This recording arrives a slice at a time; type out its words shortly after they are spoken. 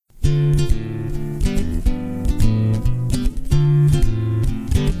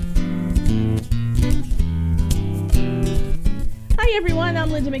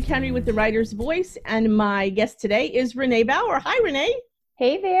Linda McHenry with The Writer's Voice, and my guest today is Renee Bauer. Hi, Renee.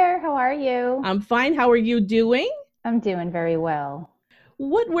 Hey there, how are you? I'm fine. How are you doing? I'm doing very well.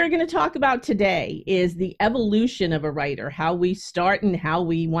 What we're going to talk about today is the evolution of a writer, how we start and how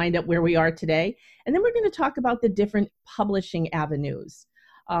we wind up where we are today. And then we're going to talk about the different publishing avenues.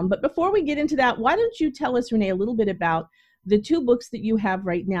 But before we get into that, why don't you tell us, Renee, a little bit about the two books that you have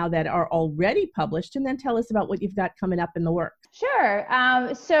right now that are already published, and then tell us about what you've got coming up in the works. Sure.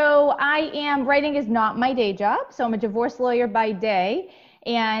 So writing is not my day job. So I'm a divorce lawyer by day.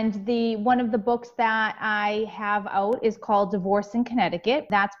 And one of the books that I have out is called Divorce in Connecticut.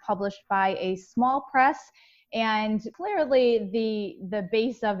 That's published by a small press. And clearly the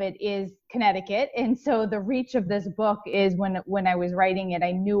base of it is Connecticut. And so the reach of this book is when I was writing it,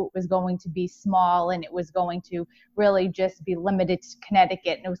 I knew it was going to be small and it was going to really just be limited to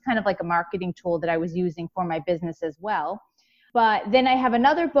Connecticut. And it was kind of like a marketing tool that I was using for my business as well. But then I have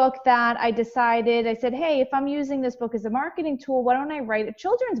another book that I said, hey, if I'm using this book as a marketing tool, why don't I write a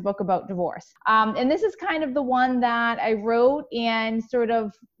children's book about divorce? And this is kind of the one that I wrote and sort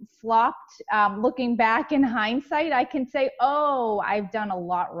of flopped. Looking back in hindsight, I can say, oh, I've done a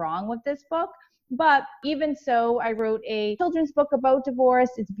lot wrong with this book. But even so, I wrote a children's book about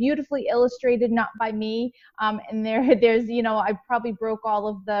divorce. It's beautifully illustrated, not by me. And there's, I probably broke all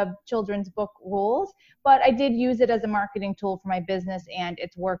of the children's book rules, but I did use it as a marketing tool for my business, and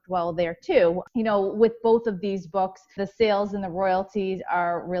it's worked well there too. With both of these books, the sales and the royalties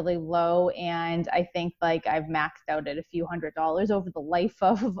are really low. And I think I've maxed out at a few $100s over the life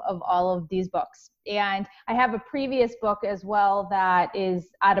of all of these books. And I have a previous book as well that is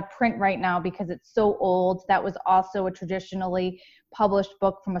out of print right now because it's so old. That was also a traditionally published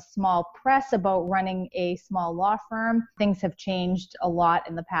book from a small press about running a small law firm. Things have changed a lot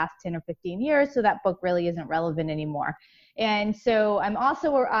in the past 10 or 15 years, so that book really isn't relevant anymore. And so I'm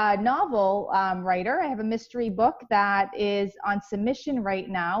also a novel writer. I have a mystery book that is on submission right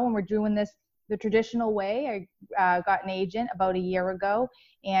now, and we're doing this the traditional way. I got an agent about a year ago,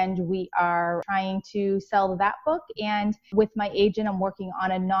 and we are trying to sell that book. And with my agent, I'm working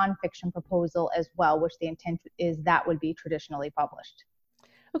on a nonfiction proposal as well, which the intent is that would be traditionally published.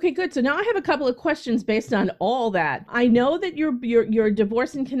 Okay, good. So now I have a couple of questions based on all that. I know that your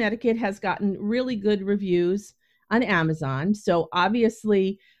Divorce in Connecticut has gotten really good reviews on Amazon. So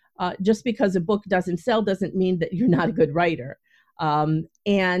obviously, just because a book doesn't sell doesn't mean that you're not a good writer.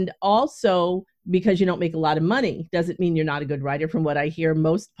 And also, because you don't make a lot of money doesn't mean you're not a good writer. From what I hear,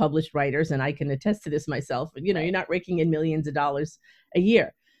 most published writers, and I can attest to this myself, you're not raking in millions of dollars a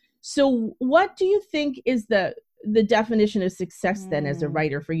year. So what do you think is the definition of success then as a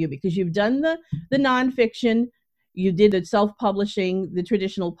writer for you? Because you've done the nonfiction, you did the self-publishing, the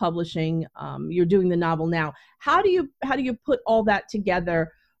traditional publishing, you're doing the novel now. How do you put all that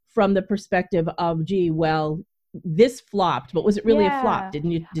together from the perspective of, this flopped, but was it really a flop? Did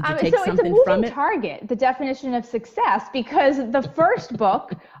you take something from it? It's a moving target, the definition of success, because the first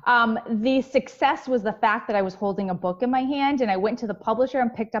book, the success was the fact that I was holding a book in my hand, and I went to the publisher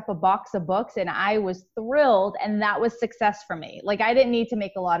and picked up a box of books, and I was thrilled, and that was success for me. I didn't need to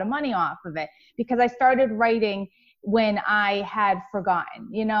make a lot of money off of it because I started writing when I had forgotten.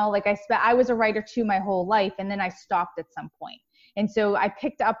 I was a writer too my whole life, and then I stopped at some point. And so I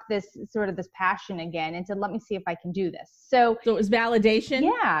picked up this passion again and said, let me see if I can do this. So it was validation?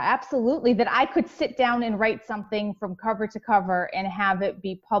 Yeah, absolutely. That I could sit down and write something from cover to cover and have it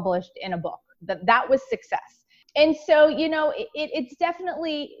be published in a book. That was success. And so, it's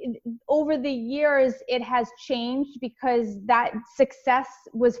definitely, over the years, it has changed because that success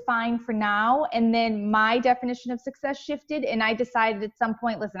was fine for now. And then my definition of success shifted, and I decided at some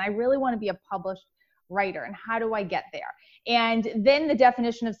point, listen, I really want to be a published writer, and how do I get there? And then the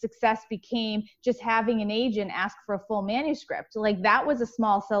definition of success became just having an agent ask for a full manuscript. That was a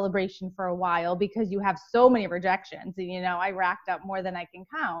small celebration for a while because you have so many rejections. I racked up more than I can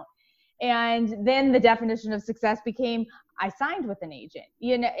count. And then the definition of success became, I signed with an agent.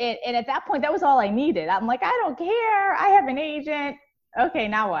 And at that point, that was all I needed. I'm like, I don't care. I have an agent. Okay,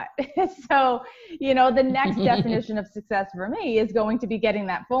 now what? So, the next definition of success for me is going to be getting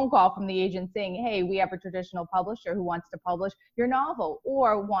that phone call from the agent saying, hey, we have a traditional publisher who wants to publish your novel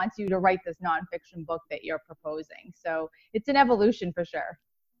or wants you to write this nonfiction book that you're proposing. So it's an evolution for sure.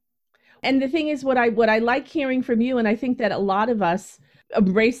 And the thing is, what I like hearing from you, and I think that a lot of us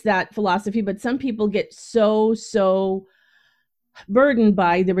embrace that philosophy, but some people get so burdened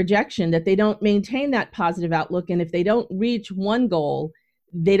by the rejection that they don't maintain that positive outlook. And if they don't reach one goal,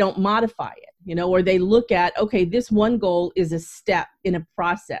 they don't modify it, or they look at, okay, this one goal is a step in a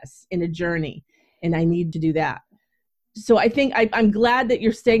process, in a journey, and I need to do that. So I think I'm glad that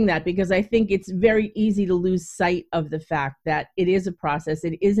you're saying that, because I think it's very easy to lose sight of the fact that it is a process.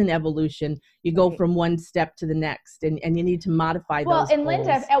 It is an evolution. You go Right. from one step to the next, and you need to modify Well, those and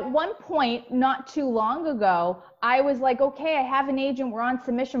Linda, goals. at one point, not too long ago, I was like, okay, I have an agent. We're on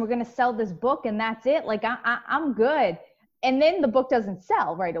submission. We're going to sell this book, and that's it. Like, I'm good. And then the book doesn't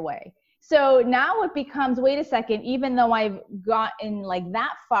sell right away. So now it becomes, wait a second, even though I've gotten like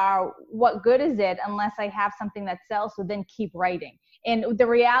that far, what good is it unless I have something that sells? So then keep writing. And the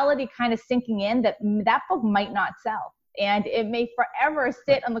reality kind of sinking in that that book might not sell. And it may forever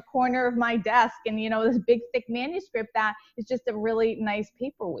sit on the corner of my desk, and this big thick manuscript that is just a really nice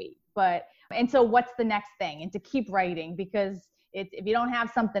paperweight. And so what's the next thing? And to keep writing, because if you don't have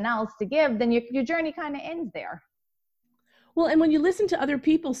something else to give, then your journey kind of ends there. Well, and when you listen to other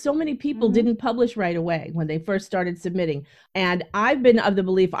people, so many people didn't publish right away when they first started submitting. And I've been of the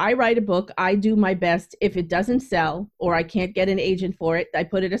belief, I write a book, I do my best. If it doesn't sell or I can't get an agent for it, I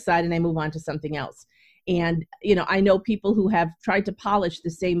put it aside and I move on to something else. And, I know people who have tried to polish the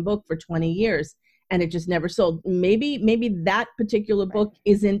same book for 20 years and it just never sold. Maybe that particular book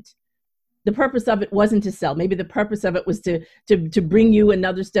isn't, the purpose of it wasn't to sell. Maybe the purpose of it was to bring you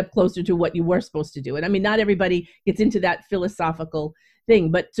another step closer to what you were supposed to do. And I mean, not everybody gets into that philosophical thing,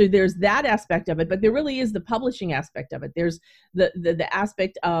 but so there's that aspect of it, but there really is the publishing aspect of it. There's the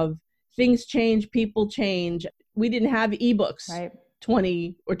aspect of things change, people change. We didn't have ebooks. Right.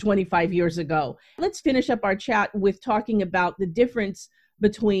 20 or 25 years ago. Let's finish up our chat with talking about the difference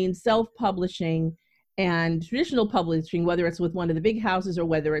between self-publishing and traditional publishing, whether it's with one of the big houses or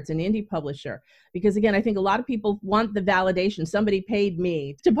whether it's an indie publisher. Because again, I think a lot of people want the validation. Somebody paid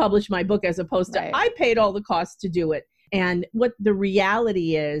me to publish my book as opposed to I paid all the costs to do it. And what the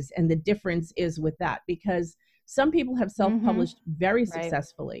reality is and the difference is with that, because some people have self-published very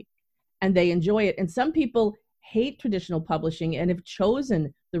successfully and they enjoy it. And some people hate traditional publishing and have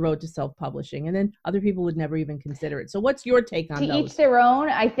chosen the road to self-publishing, and then other people would never even consider it. So what's your take on those? To each their own.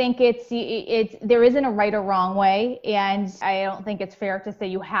 I think it's there isn't a right or wrong way, and I don't think it's fair to say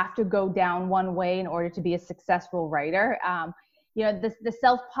you have to go down one way in order to be a successful writer. The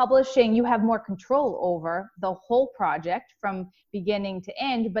self-publishing, you have more control over the whole project from beginning to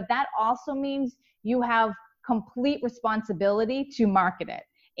end, but that also means you have complete responsibility to market it.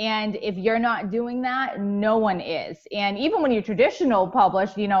 And if you're not doing that, no one is. And even when you're traditional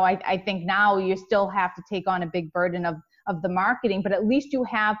published, I think now you still have to take on a big burden of the marketing, but at least you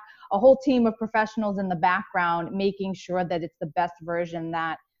have a whole team of professionals in the background making sure that it's the best version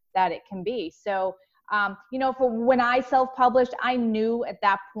that it can be. So, for when I self-published, I knew at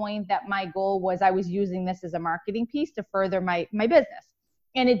that point that my goal was I was using this as a marketing piece to further my business.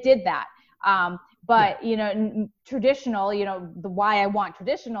 And it did that. But traditional, the why I want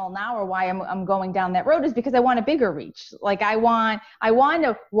traditional now, or why I'm going down that road, is because I want a bigger reach. Like I want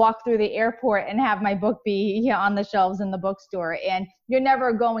to walk through the airport and have my book be on the shelves in the bookstore. And you're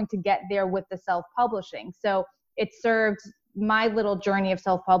never going to get there with the self-publishing. So it served, my little journey of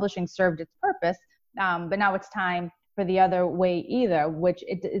self-publishing served its purpose. But now it's time for the other way either, which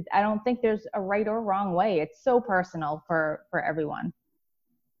I don't think there's a right or wrong way. It's so personal for everyone.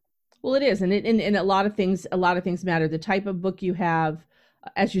 Well, it is. And a lot of things matter. The type of book you have,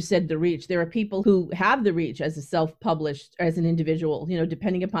 as you said, the reach. There are people who have the reach as a self-published, as an individual,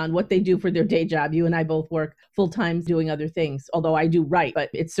 depending upon what they do for their day job. You and I both work full-time doing other things, although I do write,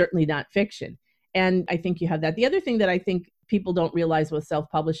 but it's certainly not fiction. And I think you have that. The other thing that I think people don't realize with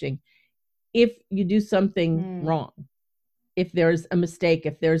self-publishing, if you do something wrong, if there's a mistake,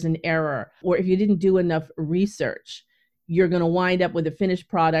 if there's an error, or if you didn't do enough research, you're going to wind up with a finished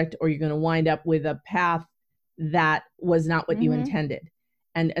product, or you're going to wind up with a path that was not what you intended.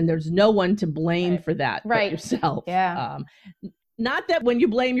 And there's no one to blame for that but yourself. Yeah. Not that when you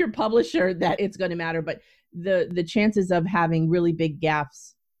blame your publisher that it's going to matter, but the chances of having really big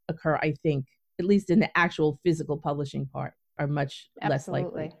gaffes occur, I think, at least in the actual physical publishing part, are much less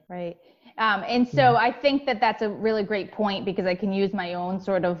likely. Right. And so I think that that's a really great point, because I can use my own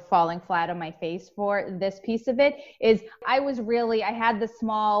sort of falling flat on my face for this piece of it. Is I had the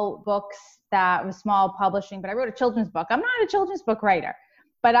small books that was small publishing, but I wrote a children's book. I'm not a children's book writer,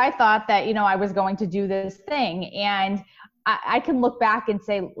 but I thought that, I was going to do this thing. And I can look back and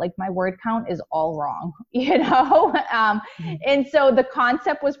say, like, my word count is all wrong, And so the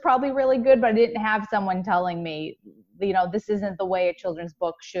concept was probably really good, but I didn't have someone telling me, this isn't the way a children's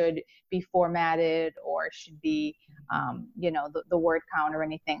book should be formatted, or should be, the word count or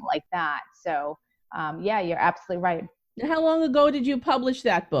anything like that. So, you're absolutely right. How long ago did you publish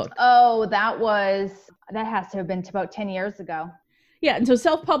that book? Oh, that has to have been about 10 years ago. Yeah, and so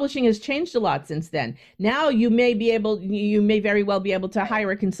self-publishing has changed a lot since then. Now you may very well be able to Right.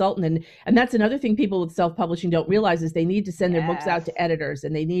 hire a consultant, and that's another thing people with self-publishing don't realize is they need to send their books out Yes. to editors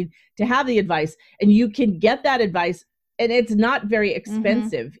and they need to have the advice, and you can get that advice, and it's not very Mm-hmm.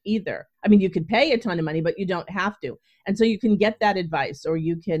 expensive either. I mean, you could pay a ton of money, but you don't have to. And so you can get that advice, or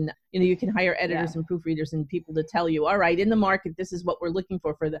you can hire Yeah. editors and proofreaders and people to tell you, all right, in the market, this is what we're looking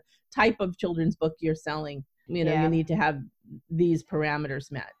for the type of children's book you're selling. You Yeah. need to have these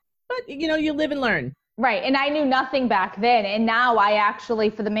parameters met. But you live and learn. Right. And I knew nothing back then. And now I actually,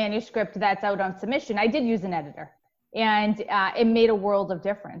 for the manuscript that's out on submission, I did use an editor. And it made a world of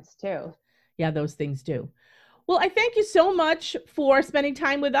difference too. Yeah, those things do. Well, I thank you so much for spending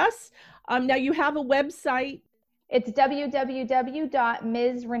time with us. Now you have a website. It's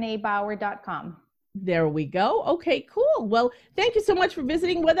www.msreneebauer.com. There we go. Okay, cool. Well, thank you so much for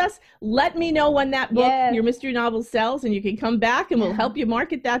visiting with us. Let me know when that book, Yes. your mystery novel, sells, and you can come back and we'll help you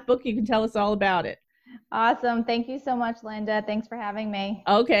market that book. You can tell us all about it. Awesome. Thank you so much, Linda. Thanks for having me.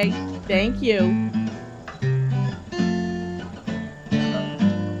 Okay, thank you.